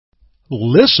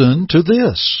Listen to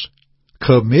this.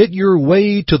 Commit your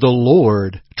way to the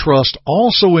Lord. Trust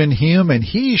also in Him, and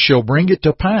He shall bring it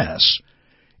to pass.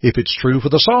 If it's true for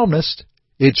the psalmist,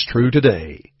 it's true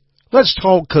today. Let's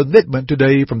talk commitment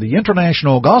today from the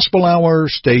International Gospel Hour.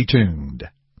 Stay tuned.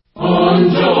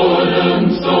 On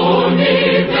Jordan's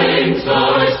stormy banks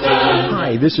I stand.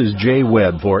 Hi, this is Jay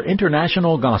Webb for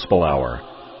International Gospel Hour.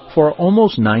 For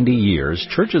almost 90 years,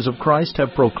 Churches of Christ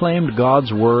have proclaimed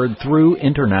God's Word through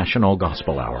International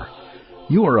Gospel Hour.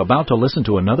 You are about to listen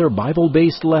to another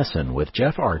Bible-based lesson with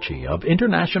Jeff Archie of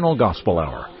International Gospel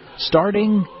Hour,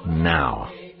 starting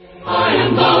now. I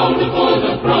am bound for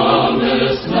the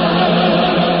promised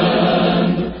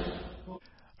land.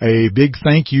 A big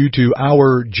thank you to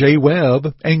our Jay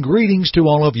Webb, and greetings to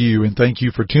all of you, and thank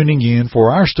you for tuning in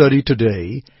for our study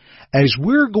today as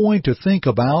we're going to think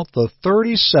about the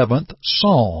 37th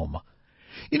Psalm.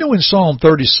 You know, in Psalm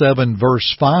 37,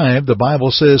 verse 5, the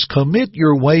Bible says, "Commit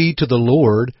your way to the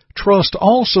Lord, trust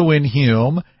also in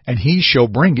Him, and He shall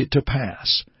bring it to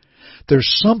pass."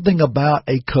 There's something about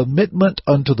a commitment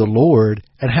unto the Lord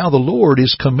and how the Lord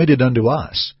is committed unto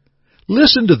us.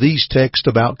 Listen to these texts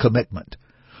about commitment.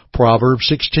 Proverbs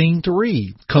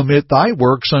 16:3, "Commit thy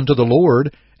works unto the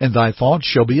Lord, and thy thoughts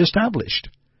shall be established."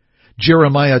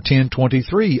 Jeremiah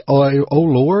 10:23, O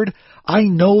Lord, I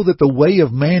know that the way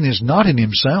of man is not in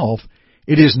himself.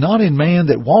 It is not in man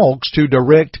that walks to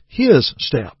direct his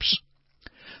steps.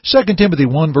 2 Timothy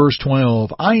 1 verse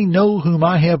 12, I know whom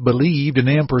I have believed and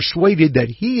am persuaded that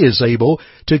He is able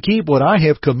to keep what I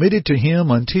have committed to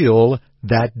Him until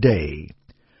that day.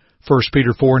 1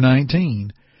 Peter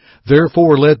 4:19,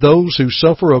 Therefore let those who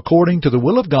suffer according to the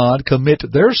will of God commit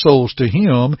their souls to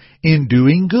Him in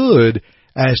doing good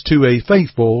as to a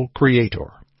faithful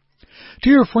Creator.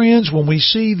 Dear friends, when we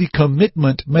see the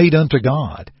commitment made unto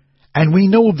God, and we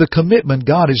know of the commitment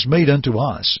God has made unto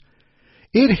us,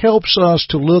 it helps us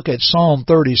to look at Psalm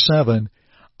 37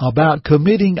 about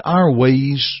committing our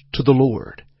ways to the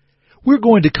Lord. We're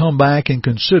going to come back and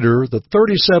consider the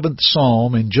 37th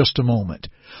Psalm in just a moment.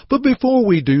 But before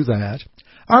we do that,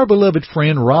 our beloved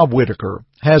friend Rob Whitaker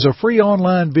has a free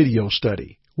online video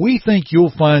study. We think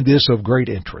you'll find this of great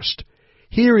interest.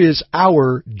 Here is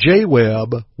our Jay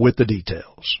Webb with the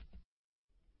details.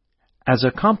 As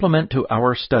a complement to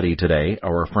our study today,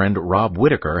 our friend Rob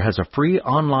Whitaker has a free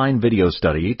online video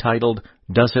study titled,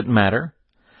 Does It Matter?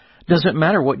 Does it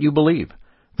matter what you believe?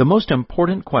 The most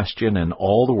important question in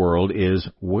all the world is,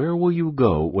 where will you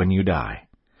go when you die?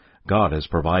 God has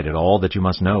provided all that you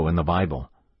must know in the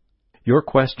Bible. Your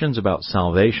questions about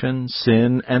salvation,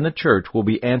 sin, and the church will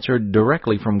be answered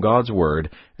directly from God's Word,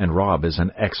 and Rob is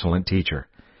an excellent teacher.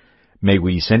 May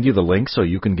we send you the link so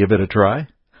you can give it a try?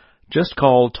 Just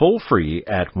call toll-free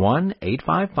at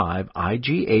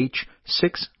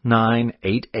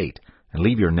 1-855-IGH-6988 and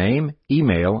leave your name,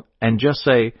 email, and just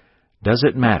say, Does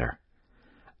it matter?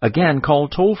 Again, call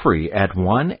toll-free at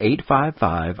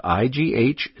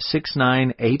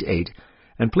 1-855-IGH-6988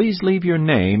 and please leave your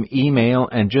name, email,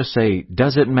 and just say,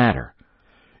 Does it matter?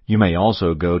 You may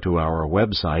also go to our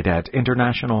website at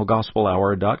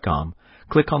internationalgospelhour.com.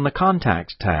 Click on the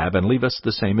Contact tab and leave us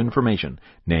the same information,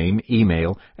 name,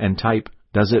 email, and type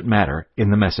Does It Matter in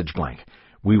the message blank.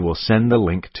 We will send the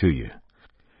link to you.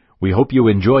 We hope you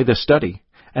enjoy the study.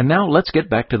 And now let's get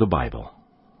back to the Bible.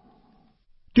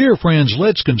 Dear friends,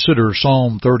 let's consider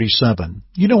Psalm 37.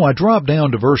 You know, I dropped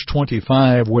down to verse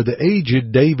 25 where the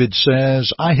aged David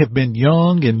says, I have been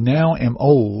young and now am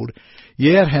old,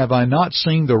 yet have I not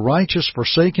seen the righteous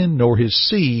forsaken, nor his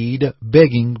seed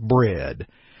begging bread.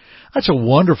 That's a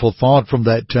wonderful thought from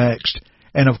that text.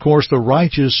 And of course, the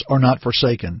righteous are not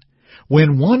forsaken.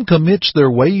 When one commits their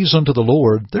ways unto the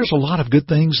Lord, there's a lot of good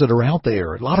things that are out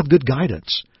there, a lot of good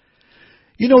guidance.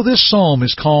 You know, this psalm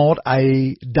is called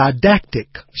a didactic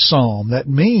psalm. That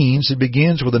means it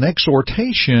begins with an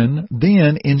exhortation,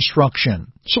 then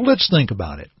instruction. So let's think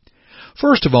about it.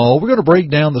 First of all, we're going to break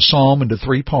down the psalm into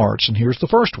three parts, and here's the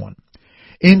first one.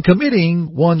 In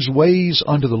committing one's ways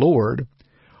unto the Lord,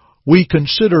 we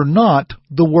consider not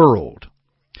the world.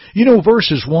 You know,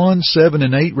 verses 1, 7,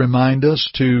 and 8 remind us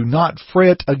to not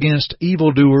fret against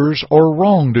evildoers or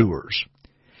wrongdoers.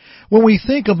 When we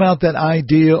think about that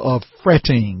idea of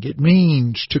fretting, it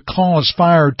means to cause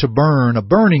fire to burn, a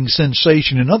burning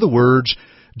sensation. In other words,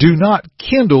 do not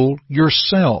kindle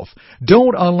yourself.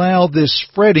 Don't allow this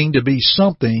fretting to be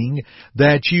something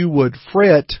that you would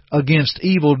fret against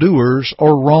evildoers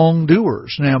or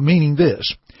wrongdoers. Now, meaning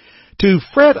this. To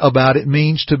fret about it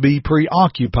means to be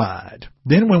preoccupied.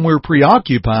 Then when we're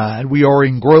preoccupied, we are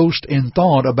engrossed in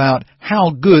thought about how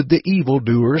good the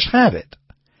evildoers have it.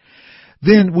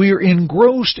 Then we're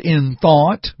engrossed in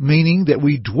thought, meaning that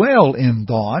we dwell in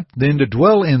thought. Then to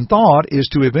dwell in thought is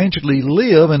to eventually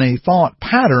live in a thought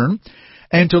pattern,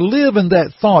 and to live in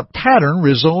that thought pattern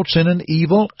results in an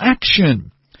evil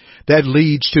action that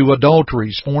leads to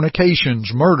adulteries,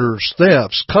 fornications, murders,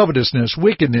 thefts, covetousness,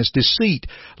 wickedness, deceit,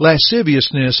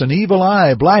 lasciviousness, an evil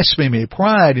eye, blasphemy,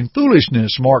 pride, and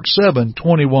foolishness. Mark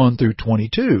 7:21 through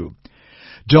 22.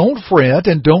 Don't fret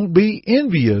and don't be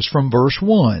envious from verse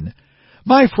 1.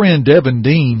 My friend Devin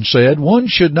Dean said, one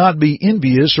should not be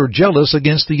envious or jealous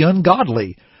against the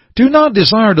ungodly. Do not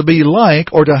desire to be like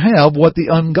or to have what the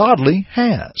ungodly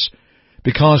has.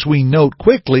 Because we note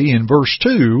quickly in verse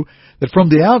 2 that from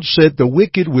the outset the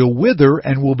wicked will wither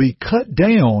and will be cut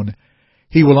down.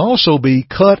 He will also be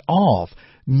cut off,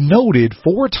 noted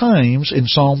 4 times in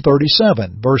Psalm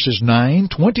 37, verses 9,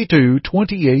 22,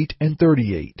 28, and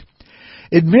 38.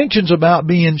 It mentions about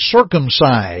being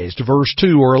circumcised, verse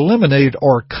 2, or eliminated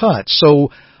or cut. So,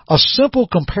 a simple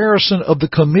comparison of the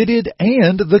committed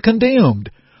and the condemned.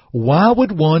 Why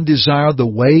would one desire the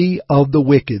way of the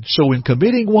wicked? So in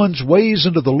committing one's ways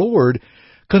unto the Lord,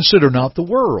 consider not the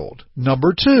world.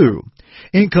 Number 2,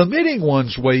 in committing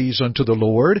one's ways unto the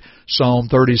Lord, Psalm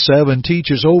 37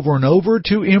 teaches over and over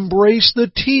to embrace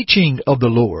the teaching of the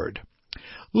Lord.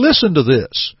 Listen to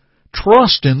this.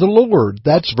 Trust in the Lord.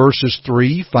 That's verses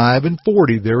 3, 5, and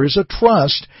 40. There is a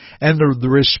trust, and the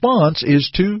response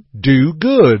is to do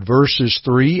good, verses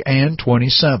 3 and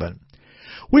 27.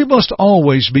 We must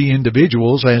always be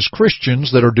individuals as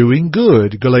Christians that are doing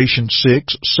good, Galatians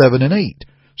 6, 7, and 8,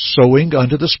 sowing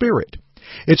unto the Spirit.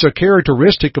 It's a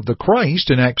characteristic of the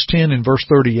Christ in Acts 10 and verse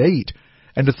 38,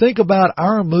 and to think about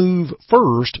our move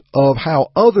first of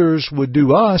how others would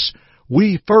do us,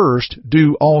 we first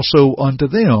do also unto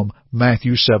them,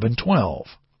 Matthew 7:12.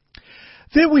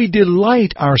 Then we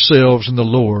delight ourselves in the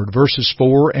Lord, verses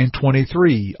 4 and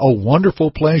 23, a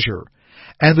wonderful pleasure.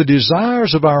 And the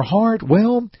desires of our heart,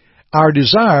 well, our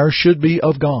desires should be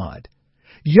of God.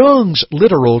 Young's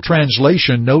literal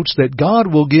translation notes that God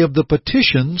will give the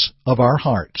petitions of our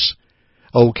hearts.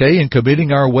 Okay, in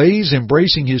committing our ways,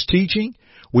 embracing His teaching,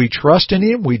 we trust in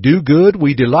Him, we do good,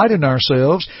 we delight in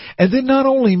ourselves, and then not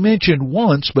only mentioned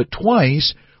once but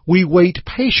twice, we wait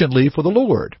patiently for the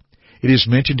Lord. It is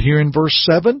mentioned here in verse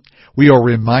 7, we are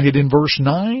reminded in verse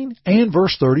 9 and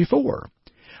verse 34.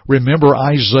 Remember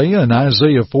Isaiah and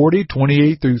Isaiah 40,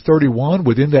 28 through 31.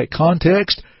 Within that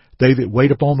context, they that wait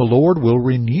upon the Lord will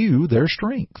renew their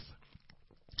strength.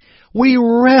 We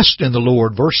rest in the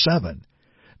Lord, verse 7.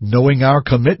 Knowing our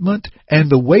commitment and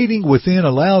the waiting within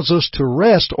allows us to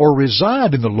rest or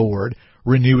reside in the Lord,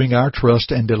 renewing our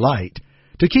trust and delight,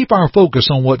 to keep our focus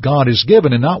on what God has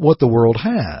given and not what the world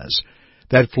has.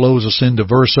 That flows us into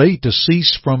verse 8, to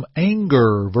cease from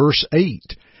anger, verse 8.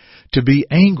 To be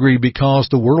angry because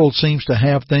the world seems to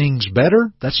have things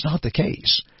better? That's not the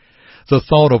case. The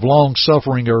thought of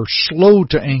long-suffering or slow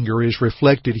to anger is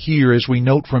reflected here as we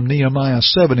note from Nehemiah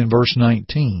 7 in verse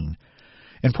 19.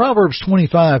 And Proverbs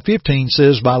 25:15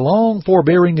 says, by long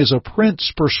forbearing is a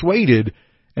prince persuaded,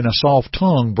 and a soft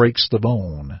tongue breaks the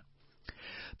bone.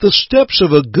 The steps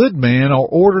of a good man are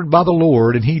ordered by the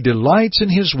Lord, and he delights in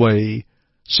his way,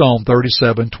 Psalm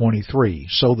 37:23.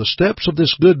 So the steps of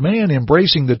this good man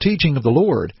embracing the teaching of the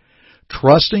Lord,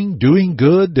 trusting, doing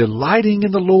good, delighting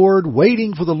in the Lord,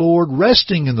 waiting for the Lord,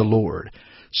 resting in the Lord,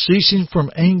 ceasing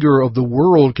from anger of the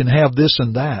world can have this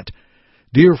and that.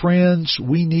 Dear friends,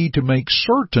 we need to make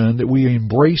certain that we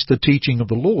embrace the teaching of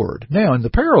the Lord. Now, in the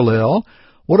parallel,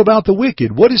 what about the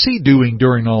wicked? What is he doing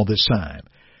during all this time?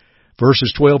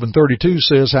 Verses 12 and 32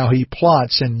 says how he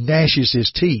plots and gnashes his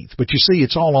teeth. But you see,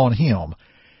 it's all on him.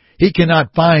 He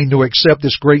cannot find nor accept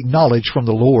this great knowledge from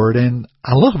the Lord. And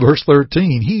I love verse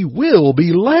 13. He will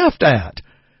be laughed at.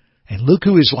 And look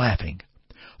who is laughing.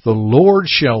 The Lord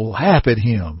shall laugh at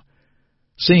him,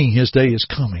 seeing his day is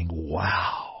coming.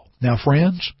 Wow. Now,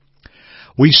 friends,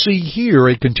 we see here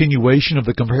a continuation of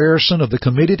the comparison of the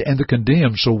committed and the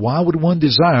condemned. So why would one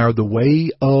desire the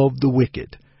way of the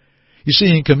wicked? You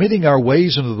see, in committing our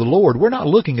ways unto the Lord, we're not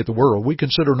looking at the world. We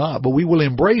consider not, but we will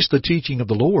embrace the teaching of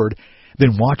the Lord.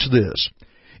 Then watch this.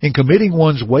 In committing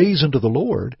one's ways unto the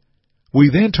Lord,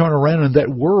 we then turn around and that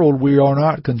world we are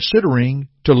not considering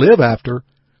to live after,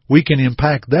 we can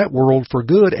impact that world for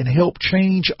good and help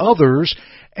change others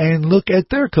and look at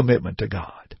their commitment to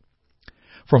God.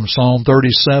 From Psalm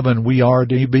 37, we are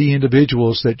to be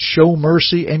individuals that show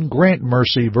mercy and grant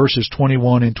mercy, verses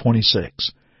 21 and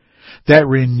 26. That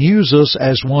renews us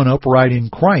as one upright in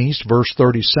Christ, verse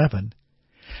 37.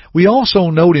 We also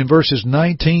note in verses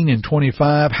 19 and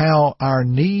 25 how our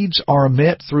needs are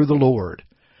met through the Lord.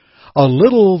 A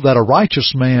little that a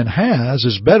righteous man has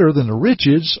is better than the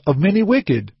riches of many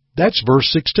wicked. That's verse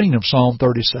 16 of Psalm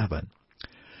 37.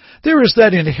 There is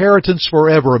that inheritance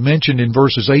forever mentioned in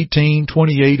verses 18,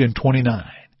 28, and 29.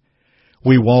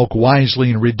 We walk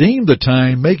wisely and redeem the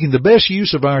time, making the best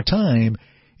use of our time,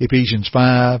 Ephesians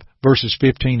 5, verses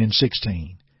 15 and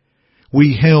 16.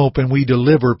 We help and we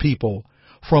deliver people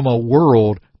from a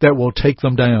world that will take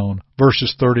them down,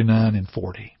 verses 39 and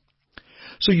 40.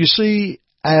 So you see,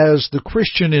 as the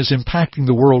Christian is impacting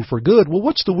the world for good, well,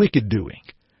 what's the wicked doing?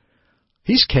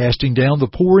 He's casting down the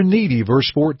poor and needy,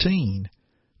 verse 14.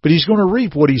 But he's going to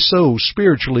reap what he sows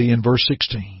spiritually in verse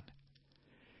 16.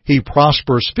 He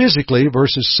prospers physically,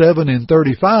 verses 7 and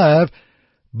 35,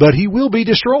 but he will be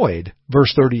destroyed,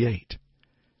 verse 38.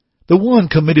 The one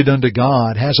committed unto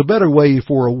God has a better way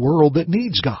for a world that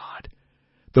needs God.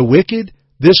 The wicked,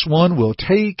 this one will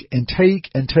take and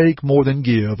take and take more than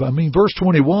give. Verse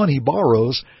 21, he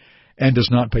borrows and does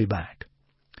not pay back.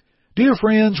 Dear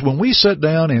friends, when we sit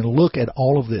down and look at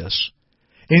all of this,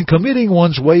 in committing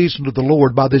one's ways unto the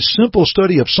Lord by this simple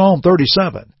study of Psalm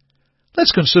 37,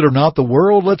 let's consider not the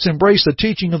world, let's embrace the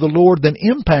teaching of the Lord, then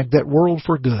impact that world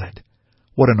for good.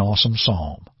 What an awesome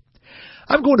psalm.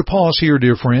 I'm going to pause here,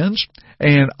 dear friends,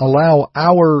 and allow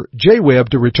our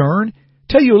J-Web to return,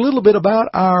 tell you a little bit about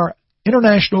our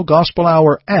International Gospel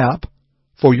Hour app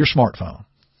for your smartphone.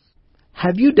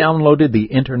 Have you downloaded the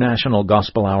International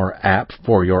Gospel Hour app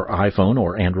for your iPhone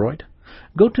or Android?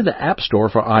 Go to the App Store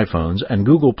for iPhones and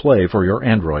Google Play for your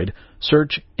Android,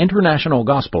 search International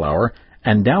Gospel Hour,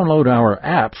 and download our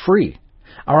app free.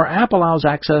 Our app allows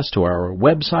access to our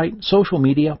website, social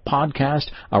media,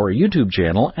 podcast, our YouTube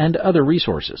channel, and other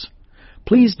resources.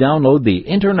 Please download the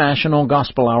International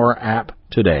Gospel Hour app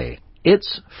today.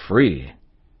 It's free.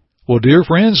 Well, dear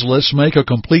friends, let's make a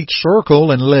complete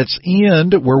circle and let's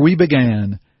end where we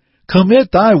began.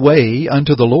 Commit thy way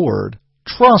unto the Lord.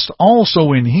 Trust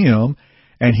also in Him,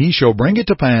 and He shall bring it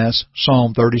to pass.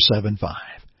 Psalm 37:5.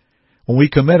 When we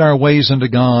commit our ways unto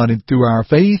God and through our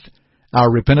faith, our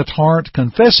repentant heart,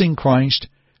 confessing Christ,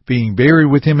 being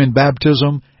buried with Him in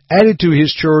baptism, added to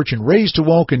His church, and raised to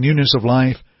walk in newness of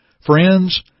life,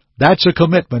 friends, that's a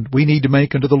commitment we need to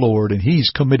make unto the Lord, and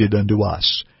He's committed unto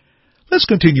us. Let's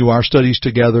continue our studies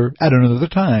together at another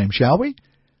time, shall we?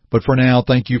 But for now,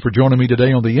 thank you for joining me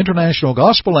today on the International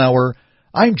Gospel Hour.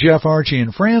 I'm Jeff Archie,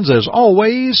 and friends, as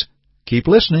always, keep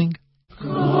listening.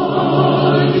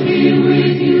 God be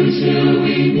with you till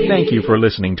we meet. Thank you for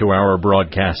listening to our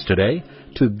broadcast today.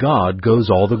 To God goes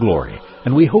all the glory,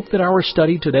 and we hope that our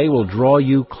study today will draw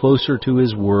you closer to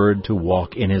His Word to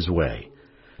walk in His way.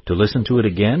 To listen to it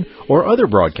again or other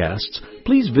broadcasts,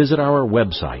 please visit our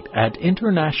website at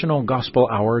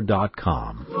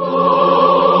internationalgospelhour.com.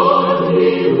 God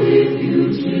be with you.